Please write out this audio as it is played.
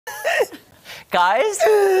Guys,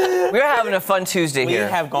 we're having a fun Tuesday here.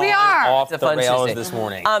 We have gone off the rails this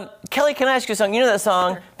morning. Kelly, can I ask you a song? You know that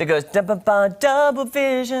song that goes double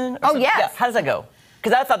vision? Oh, yes. Yeah, how does that go?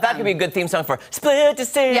 Because I thought that could be a good theme song for Split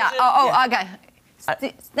Decision. Yeah, okay.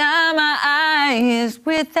 Now my eyes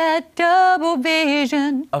with that double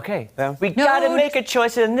vision. Okay. Yeah. We gotta make a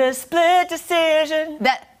choice in this split decision.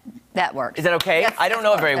 That works. Is that okay? Yes, I don't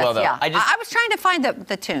know it very well, though. Yeah. I was trying to find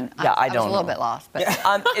the tune. Yeah, I don't was a little bit lost. But.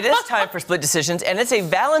 It is time for Split Decisions, and it's a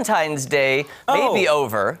Valentine's Day, maybe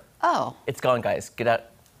over. Oh. It's gone, guys. Get out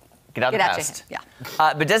the past. Yeah.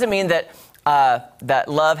 But it doesn't mean that that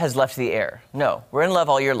love has left the air. No, we're in love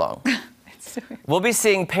all year long. We'll be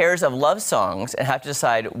seeing pairs of love songs and have to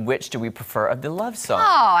decide which do we prefer of the love song. Oh,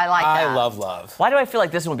 I like that. I love love. Why do I feel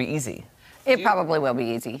like this one will be easy? It probably will be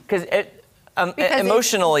easy. Because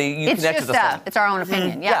emotionally, you connect with the song. It's our own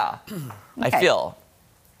opinion, yeah. I feel.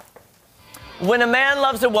 When a Man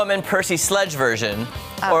Loves a Woman, Percy Sledge version,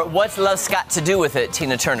 or What's Love's Got to Do with It,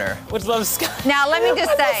 Tina Turner. What's Love's Got? Now, let me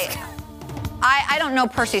just say, I don't know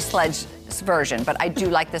Percy Sledge's version, but I do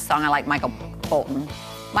like this song. I like Michael Bolton's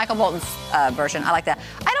version. I like that.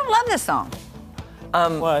 I don't love this song.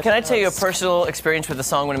 Can I tell you a personal experience with the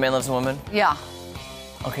song When a Man Loves a Woman? Yeah.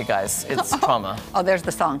 Okay, guys, it's trauma. Oh, there's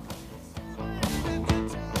the song.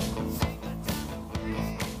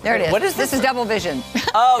 There it is. What is this? This is Double Vision.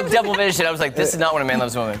 Oh, Double Vision. I was like, this is not When a Man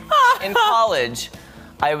Loves a Woman. In college,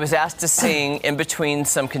 I was asked to sing in between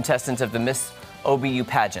some contestants of the Miss OBU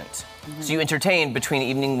pageant. So you entertained between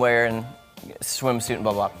evening wear and swimsuit and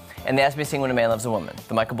blah, blah. And they asked me to sing When a Man Loves a Woman,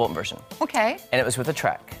 the Michael Bolton version. Okay. And it was with a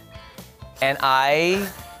track. And I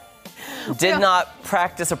did not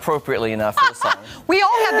practice appropriately enough for the song. We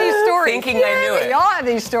all have these stories. Thinking I knew it. We all have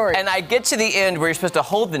these stories. And I get to the end where you're supposed to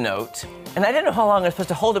hold the note, and I didn't know how long I was supposed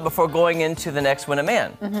to hold it before going into the next When a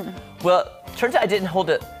Man. Well, turns out I didn't hold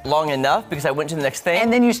it long enough because I went to the next thing.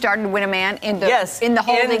 And then you started to When a Man in the in the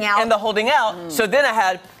holding out. In the holding out. So then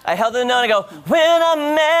I held the note and I go, when a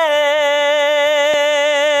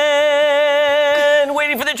man,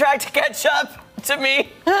 waiting for the track to catch up to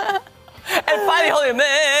me. And finally holding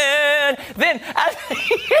man. Then I'm standing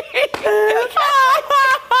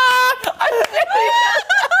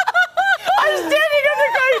on the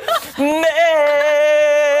ground. Man.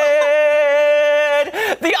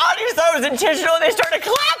 The audience thought it was intentional and they started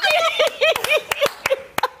clapping.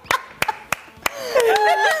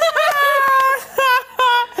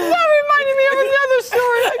 That reminded me of another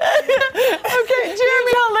story. Okay,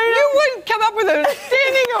 Jeremy, you wouldn't come up with a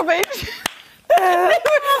standing ovation. They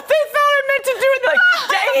thought I meant to do it. They're like,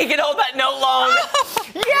 dang, he can hold that note long.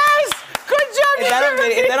 Yes! Good job, Is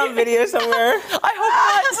that on video somewhere? I hope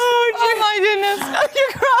not. Oh my goodness.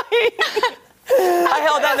 You're crying. I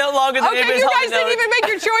held that note longer than Okay, anybody's you held guys the note. didn't even make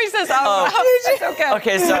your choices. It's okay.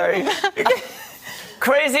 Okay, sorry.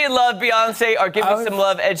 Crazy in Love, Beyonce, or Give Me Some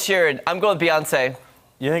Love, Ed Sheeran. I'm going with Beyonce.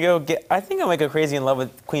 You're gonna go get. I think I'm gonna go crazy in love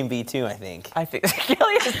with Queen Bee too. I think.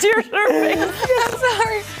 Kelly has tears in her face. I'm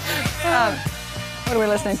sorry. What are we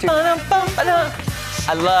listening to?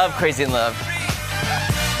 I love Crazy in Love.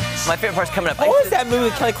 My favorite part's coming up. What was that movie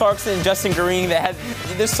with Kelly Clarkson and Justin Green that had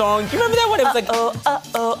this song? Do you remember that one? It was like. Oh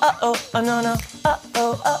no no.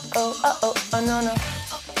 Oh no no. I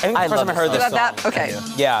think the first time I heard this song. That? Okay.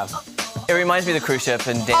 Yeah. It reminds me of the cruise ship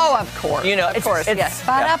and Dan. Oh, of course. You know, of course. Yes.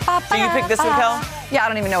 Yeah. So you pick this one, Kel? Yeah, I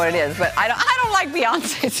don't even know what it is, but I don't like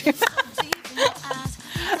Beyonce too much.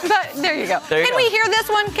 But there you go. Can we hear this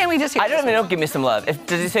one? Can we just hear? I don't even know. Give Me Some Love.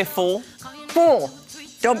 Does he say fool? Fool.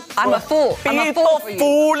 I'm a fool. I'm a fool for you.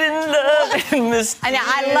 Fool in love in this. And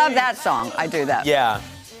I love that song. I do that. Yeah.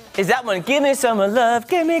 Is that one? Give me some love.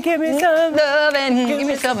 Give me some love and give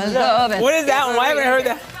me some love. What is that one? Why haven't I heard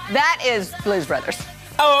that? That is Blues Brothers.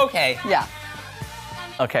 Oh, okay. Yeah.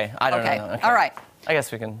 Okay, I don't know. Okay. All right. I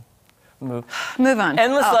guess we can move. Move on.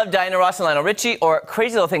 Endless Love, Diana Ross and Lionel Richie, or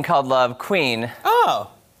Crazy Little Thing Called Love, Queen.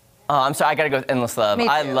 Oh. I'm sorry, I gotta go with Endless Love. Me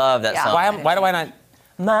too. I love that song. Why do I not?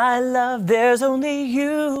 My love, there's only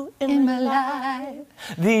you in my life.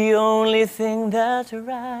 The only thing that's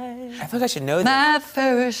right. I feel like I should know that. My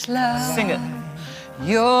first love. Sing it.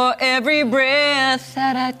 Your every breath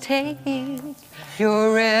that I take,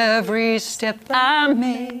 your every step I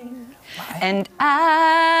make, and I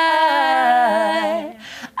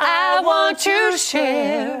want to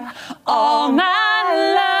share all my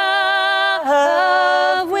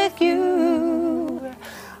love with you.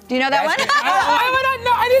 Do you know that one?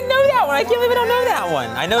 I didn't know that one. I can't believe I don't know that one.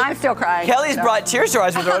 I know. I'm still crying. Kelly's brought tears to her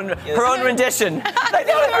eyes with her own rendition. That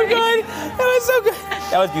was so good. That was so good.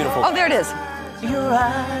 That was beautiful. Oh, there it is. Your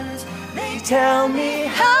eyes, they tell me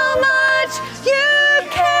how much you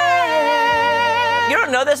care. You don't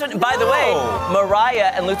don't know this one? By the way,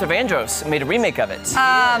 Mariah and Luther Vandross made a remake of it. Do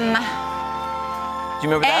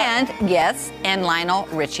you remember that? And yes, and Lionel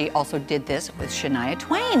Richie also did this with Shania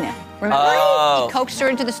Twain. Remember? Oh. He coaxed her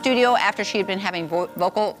into the studio after she had been having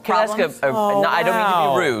vocal Can I problems. ask no, I don't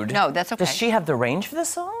mean to be rude. No, that's okay. Does she have the range for this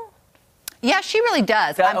song? Yeah, she really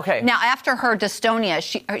does. Okay. Now, after her dystonia,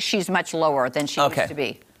 she's much lower than she used to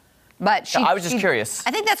be. But she, I was just curious.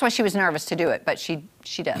 I think that's why she was nervous to do it, but she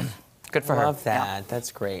does. Good for her. Love that. Yeah.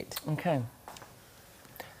 That's great. Okay.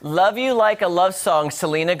 Love You Like a Love Song,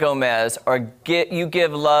 Selena Gomez, or You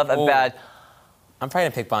Give Love a Bad... I'm probably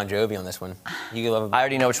gonna pick Bon Jovi on this one. You Give Love a I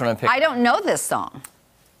already know which one I'm picking. I don't know this song.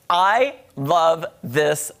 I love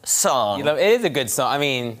this song. You love, it is a good song. I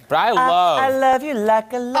mean, but I love you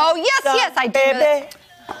like a love Oh, yes, song, yes, I do. baby.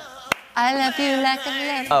 I love you like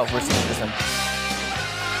a love. Oh, we're singing this one.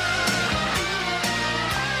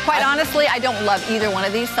 Quite honestly, I don't love either one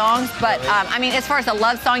of these songs, but I mean, as far as a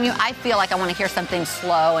love song, I feel like I want to hear something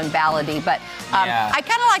slow and ballady, but Yeah. I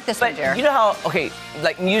kind of like this one, But Jared. you know how, okay,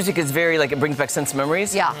 like music is very, like it brings back sense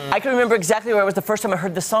memories? Yeah. I can remember exactly where I was the first time I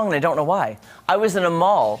heard this song and I don't know why. I was in a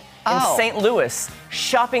mall in St. Louis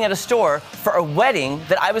shopping at a store for a wedding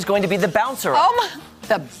that I was going to be the bouncer of. Oh my,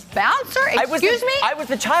 the bouncer? Excuse me? I was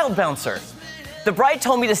the child bouncer. The bride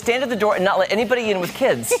told me to stand at the door and not let anybody in with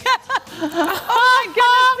kids. Oh my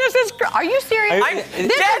goodness, this is, are you serious?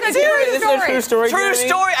 This is a true story. True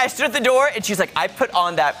story. I stood at the door and she's like, I put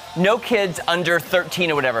on that no kids under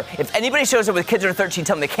 13 or whatever. If anybody shows up with kids under 13,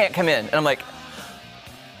 tell them they can't come in. And I'm like,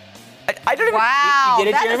 I don't even. Wow, You did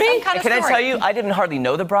it, that is Jeremy? some kind of Can I story. tell you, I didn't hardly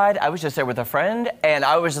know the bride. I was just there with a friend, and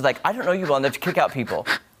I was just like, I don't know you well enough to kick out people.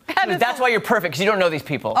 That's why you're perfect, because you don't know these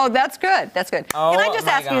people. Oh, that's good. That's good. Oh, Can I just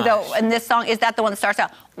my ask you though? gosh. In this song, is that the one that starts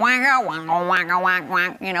out wanga wanga wanga wanga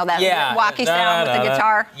wanga? You know that walkie sound with the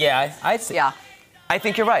guitar. Yeah, I'd say. Yeah, I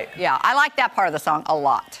think you're right. yeah. I like that part of the song a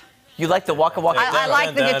lot. You like the waka waka? I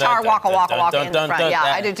like the guitar waka waka waka in the front. Yeah,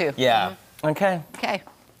 I do too. Yeah. Okay. Okay.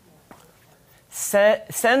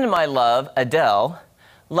 Send My Love, Adele.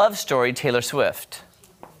 Love Story, Taylor Swift.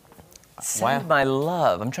 Send My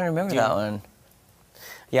Love. I'm trying to remember that one.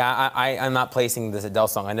 Yeah, I'm not placing this Adele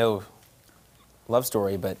song. I know Love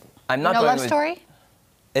Story, but I'm not No going love with, story.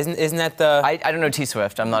 isn't that the? I don't know T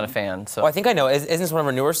Swift. I'm not a fan. So Oh, I think I know. Isn't this one of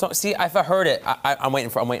her newer songs? See, if I heard it, I'm waiting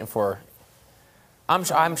for.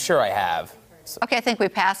 I'm sure I have. Okay, I think we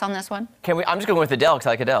pass on this one. can we? I'm just going with Adele because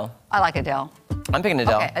I like Adele. I like Adele. I'm picking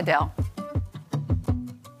Adele. Okay, Adele.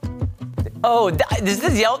 Oh,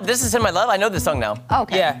 this is Send My Love. I know this song now.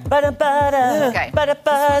 Okay. Yeah. Okay.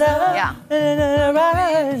 Yeah.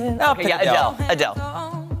 I'll Okay, pick yeah, Adele. Adele.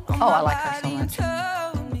 Oh, I like her so much.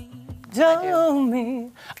 Tell me.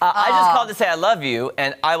 I just called to say I love you,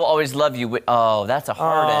 and I will always love you. Oh, that's a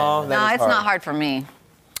hard Oh, end. that No, is it's not hard for me.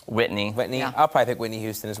 Whitney. Whitney. Yeah. I'll probably pick Whitney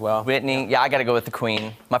Houston as well. Whitney. Yeah, I got to go with the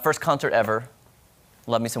Queen. My first concert ever.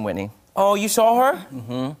 Love me some Whitney. Oh, you saw her?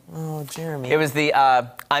 Mm-hmm. Oh, Jeremy. It was the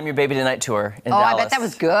I'm Your Baby Tonight tour in Oh, Dallas. I bet that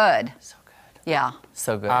was good. So good. Yeah,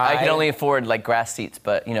 So good. I could only afford like grass seats,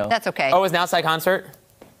 but you know. that's okay. Oh, it was an outside concert? it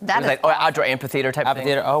That was is like outdoor amphitheater type thing.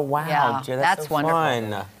 Amphitheater. Oh, wow. Yeah, Jer, that's so wonderful.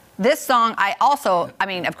 Fun. This song, I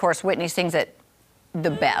mean, of course, Whitney sings it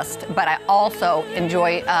the best, but I also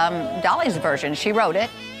enjoy Dolly's version. She wrote it.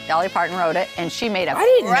 Dolly Parton wrote it, and she made a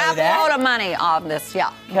didn't know crap that. load of money on this.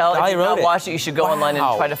 Yeah. Kel, if Dolly you've wrote not it. watched it, you should go online and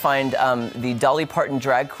Wow. try to find the Dolly Parton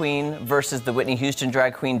drag queen versus the Whitney Houston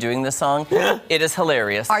drag queen doing this song. It is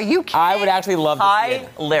hilarious. Are you kidding? I would actually love to see it.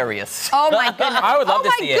 Oh Hilarious. my goodness. I would love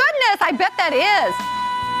to see it. Oh my goodness, I bet that is.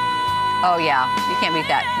 Oh yeah, you can't beat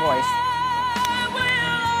that voice.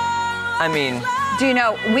 I mean, Do you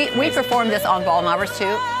know, we performed this on Ball Numbers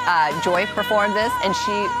too. Joy performed this, and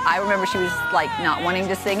I remember she was like not wanting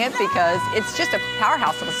to sing it because it's just a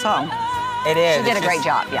powerhouse of a song. It is. She did a It's great just-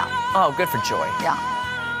 job, yeah, oh, good for Joy. yeah.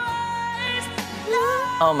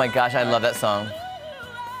 Oh my gosh, I love that song.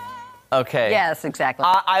 Okay. Yes, exactly.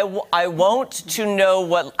 I want to know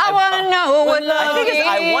what. I want to know what love I think it's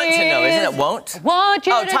I want to know, isn't it? Won't? Want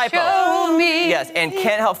you Oh, to typo. show me. Yes, and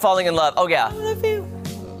can't help falling in love. Oh yeah.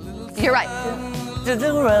 You're right.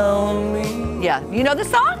 Around me. Yeah, you know the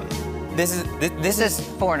song? This is. This is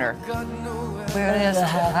Foreigner. Where is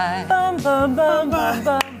high? Bum, bum, bum, bum,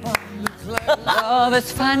 bum. Love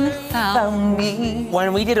is fun found me.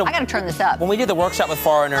 When we did I gotta turn this up. when we did the workshop with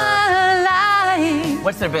Foreigner. Alive.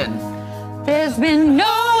 What's there been? There's been no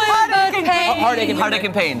one but pain. Heartache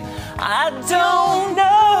and pain. I don't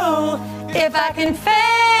know. If I can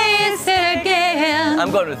face it again.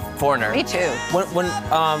 I'm going with Foreigner. Me too.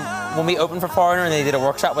 When we opened for Foreigner and they did a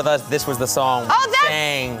workshop with us, this was the song Oh, we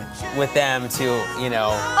sang with them to, you know.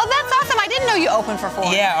 Oh, that's awesome. I didn't didn't know you opened for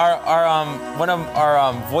Foreigner. Yeah, one of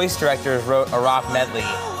our voice directors wrote a rock medley.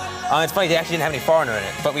 It's funny, they actually didn't have any Foreigner in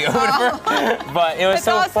it, but we opened for but it was That's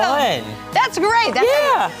so awesome. fun. That's great. That's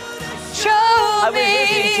Yeah. Show I was me.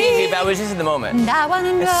 listening to TV, but I was just in the moment. And I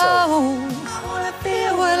wanna know. I wanna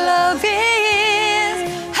feel what love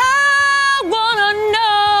is. I wanna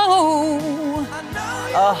know.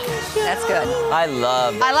 That's good. I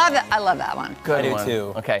love I love that. I love that one. Good I do one.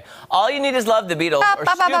 too. Okay. All You Need Is Love, The Beatles, Ba, or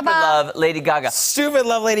ba, ba, ba, Stupid ba. Love, Lady Gaga. Stupid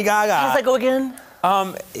Love Lady Gaga. How does that go again?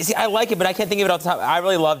 See, I like it, but I can't think of it off the top. I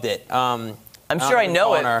really loved it. I'm sure I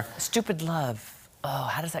know it. Our, Stupid Love. Oh,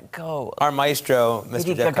 how does that go? our maestro, Mr.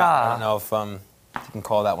 Lady Jeff Gaga. I don't know if you can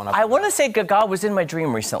call that one up. I want to say Gaga was in my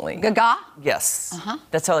dream recently. Gaga? Yes.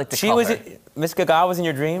 That's how I like to She call was her. Miss Gaga was in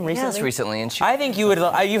your dream recently? Yes, recently, and she. I think you would.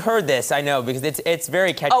 You've heard this, I know, because it's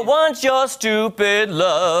very catchy. I want your stupid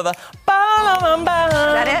love. Is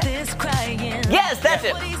that it? Yes, that's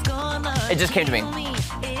it. It just came to me.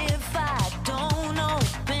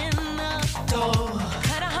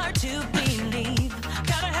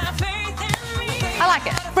 I like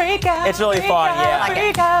it. It's really fun, yeah. I like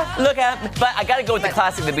it. Look at me. But I gotta go with the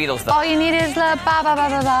classic, the Beatles, though. All you need is love. Ba ba ba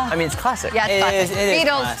ba ba. I mean, it's classic. Yeah, it's classic. It is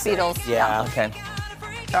Beatles. classic. Beatles. Yeah. Okay.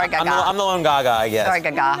 Sorry, Gaga. I'm the lone Gaga, I guess. Sorry,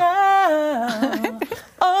 Gaga.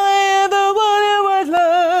 I am the one who was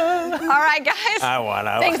loved. All right, guys. I won.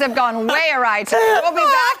 Things have gone way awry. We'll be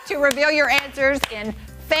back to reveal your answers in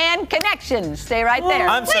Fan Connection. Stay right there.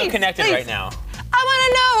 I'm so Please, connected please. right now. I want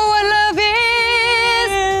to know what love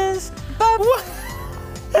is.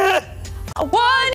 One